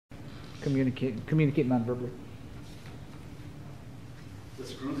communicate non-verbally. The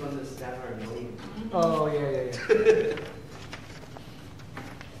screws on this staff are annoying. Oh, yeah.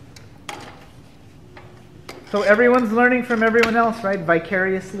 So everyone's learning from everyone else, right?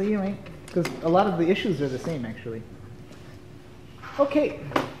 Vicariously, right? Because a lot of the issues are the same, actually. Okay,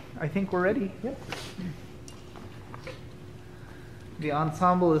 I think we're ready. Yep. The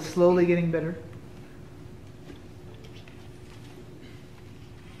ensemble is slowly getting better.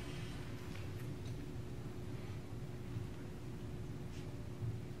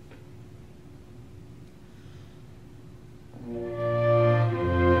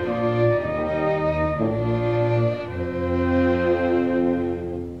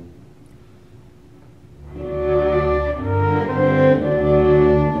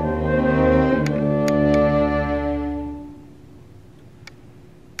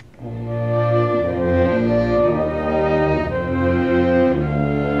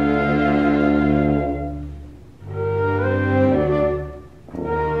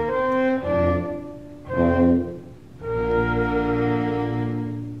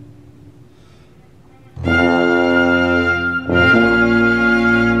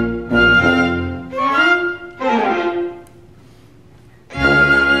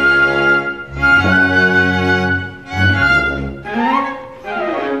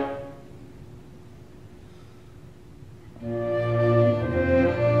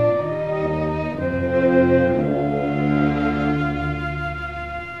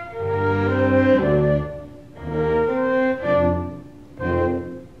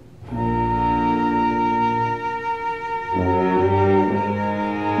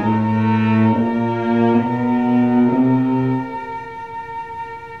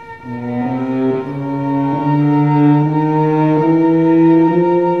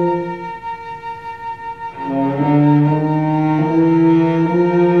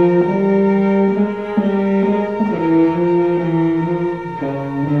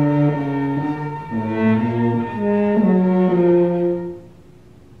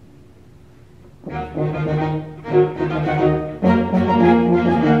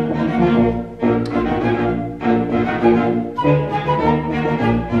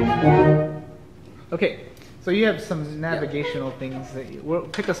 Okay, so you have some navigational things that you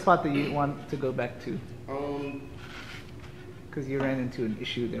pick a spot that you want to go back to. Because you ran into an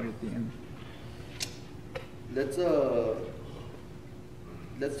issue there at the end.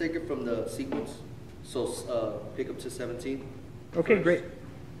 Let's take it from the sequence. So pick up to 17. Okay, first. great.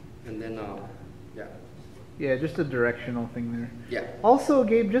 And then Yeah, just a directional thing there. Yeah. Also,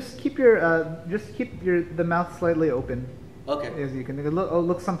 Gabe, just keep the mouth slightly open. Okay. As you can. It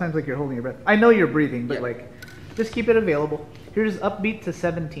looks sometimes like you're holding your breath. I know you're breathing, but just keep it available. Here's upbeat to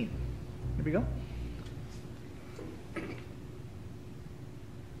 17. Here we go.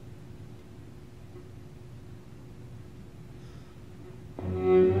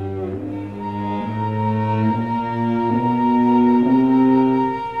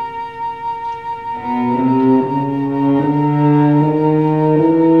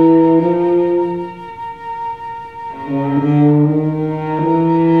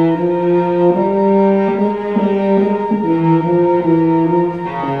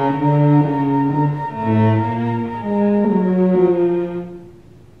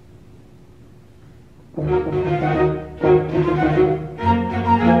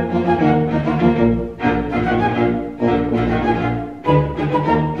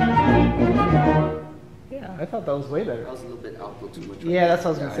 Yeah, that's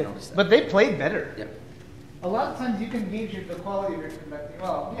what I was going to say. But they played better. Yeah. A lot of times you can gauge the quality of your conducting,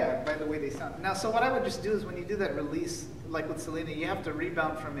 by the way they sound. Now, so what I would just do is when you do that release, like with Selena, you have to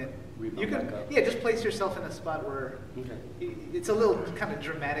rebound from it. Just place yourself in a spot where it's a little kind of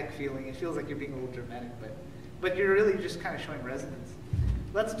dramatic feeling. It feels like you're being a little dramatic, but you're really just kind of showing resonance.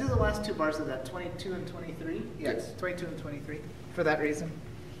 Let's do the last two bars of that, 22 and 23. Yes, 22 and 23, for that reason.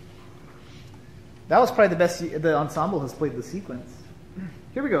 That was probably the best the ensemble has played the sequence.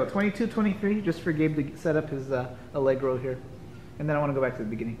 Here we go, 22, 23, just for Gabe to set up his allegro here. And then I want to go back to the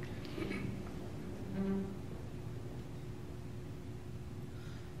beginning.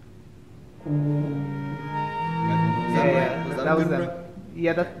 That was them.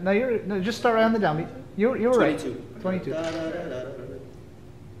 Yeah, just start right on the downbeat. You're 22. Right. 22.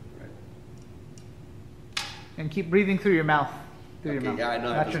 And keep breathing through your mouth. Through your mouth. Yeah, I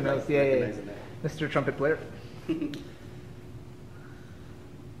know. Not your nose. Yeah. Mr. Trumpet Player.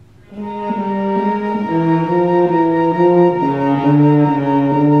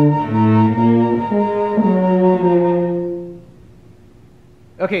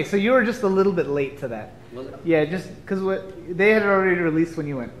 Okay, so you were just a little bit late to that. Was it? Yeah, just because they had already released when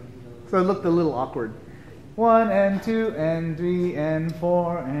you went. So it looked a little awkward. 1 and 2 and 3 and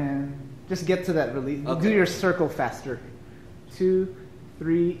 4 and just get to that release. Okay. Do your circle faster. 2,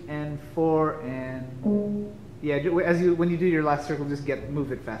 3 and 4 and yeah. When you do your last circle, just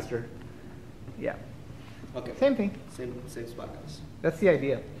move it faster. Yeah. Okay. Same thing. Same spot, guys. That's the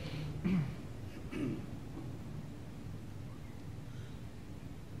idea.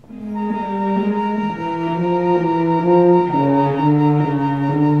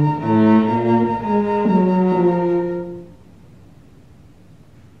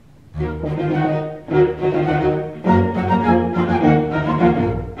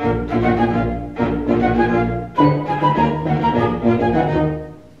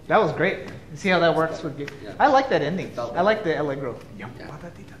 That was great. You see how that works with you? Yeah. I like that ending. Felt I like the allegro. Yeah.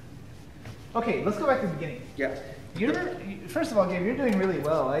 Okay, let's go back to the beginning. Yeah. First of all, Gabe, you're doing really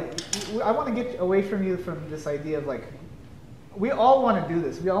well. I want to get away from you from this idea of like, we all want to do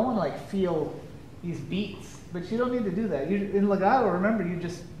this. We all want to like feel these beats, but you don't need to do that. In legato, remember, you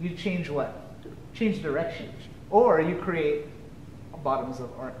change what? Change direction, or you create bottoms of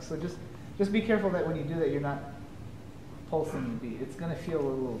arcs. So just be careful that when you do that, you're not pulsing the beat. It's gonna feel a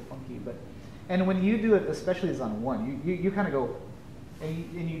little funky, and when you do it, especially as on 1, you kind of go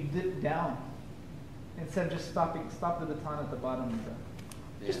and you dip down instead of just stop the baton at the bottom.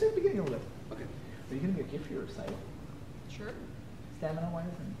 Just at the beginning a little bit. Okay. Are you gonna be okay for your recital? Sure. Stamina wise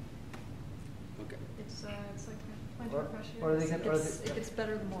and Okay. It's like playing Or- percussion. or they can- or It gets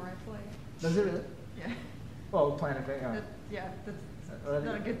better the more I play. does it really? Yeah. Oh, planet, yeah. Yeah, that's Or-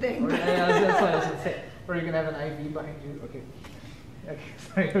 not a good thing. Or, yeah, that's what I was gonna say. Or you're gonna have an IV behind you. Okay. Okay.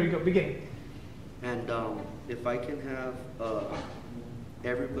 Sorry. Here we go. Beginning. And if I can have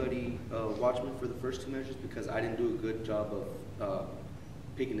everybody watch me for the first 2 measures, because I didn't do a good job of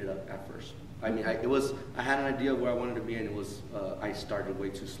picking it up at first. I mean, I had an idea of where I wanted to be, and it was I started way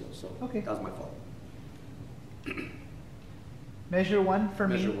too slow, so Okay. that was my fault. Measure 1 for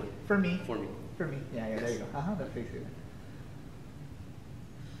me. Measure 1. For me. For me. For me. Yeah. There Yes. you go. That face it.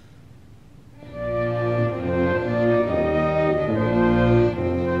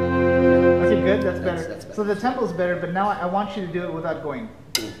 Okay, good. That's better. That's better. So the tempo's better, but now I want you to do it without going.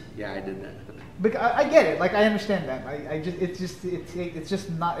 Yeah, I did that. Because I get it. Like I understand that. It does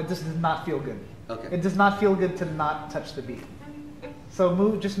not feel good. Okay. It does not feel good to not touch the beat. So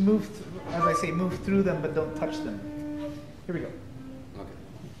move, as I say, move through them, but don't touch them. Here we go. Okay.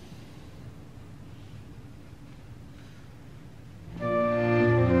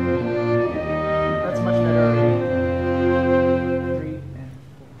 That's much better already. 3 and 4.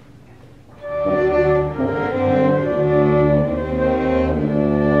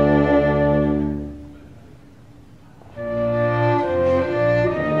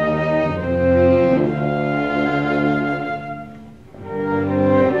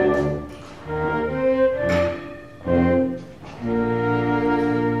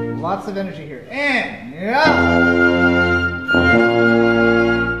 Lots of energy here. And yeah.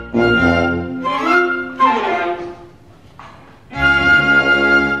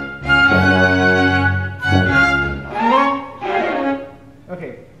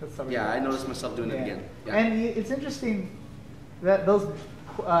 Okay, that's something. Yeah, I noticed myself doing it again. Yeah. And it's interesting that the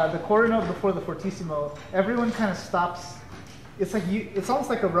quarter note before the fortissimo, everyone kind of stops. It's like it's almost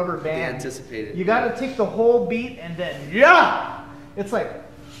like a rubber band. They anticipate it. You got to take the whole beat and then yeah. It's like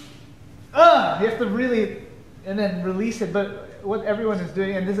you have to really and then release it. But what everyone is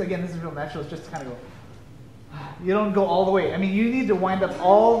doing, and this is real natural, is just to kind of go. You don't go all the way. I mean, you need to wind up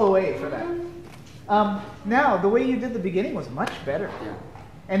all the way for that. Now, the way you did the beginning was much better. Yeah.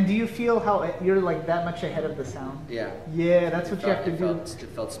 And do you feel how you're like that much ahead of the sound? Yeah. Yeah, that's what you have to do. It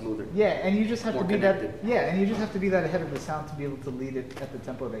felt smoother. Yeah, and you just have More to be that. connected. Yeah, and you just have to be that ahead of the sound to be able to lead it at the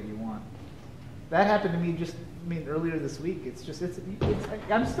tempo that you want. That happened to me earlier this week. It's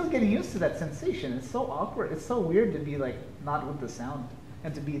I'm still getting used to that sensation. It's so awkward. It's so weird to be like not with the sound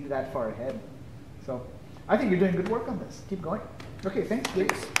and to be that far ahead. So, I think you're doing good work on this. Keep going. Okay, thanks. Who's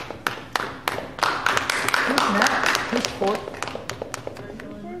next? Who's fourth?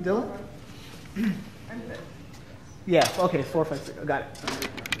 Dylan? I'm good. Yeah, okay, 4, 5, 6. Got it.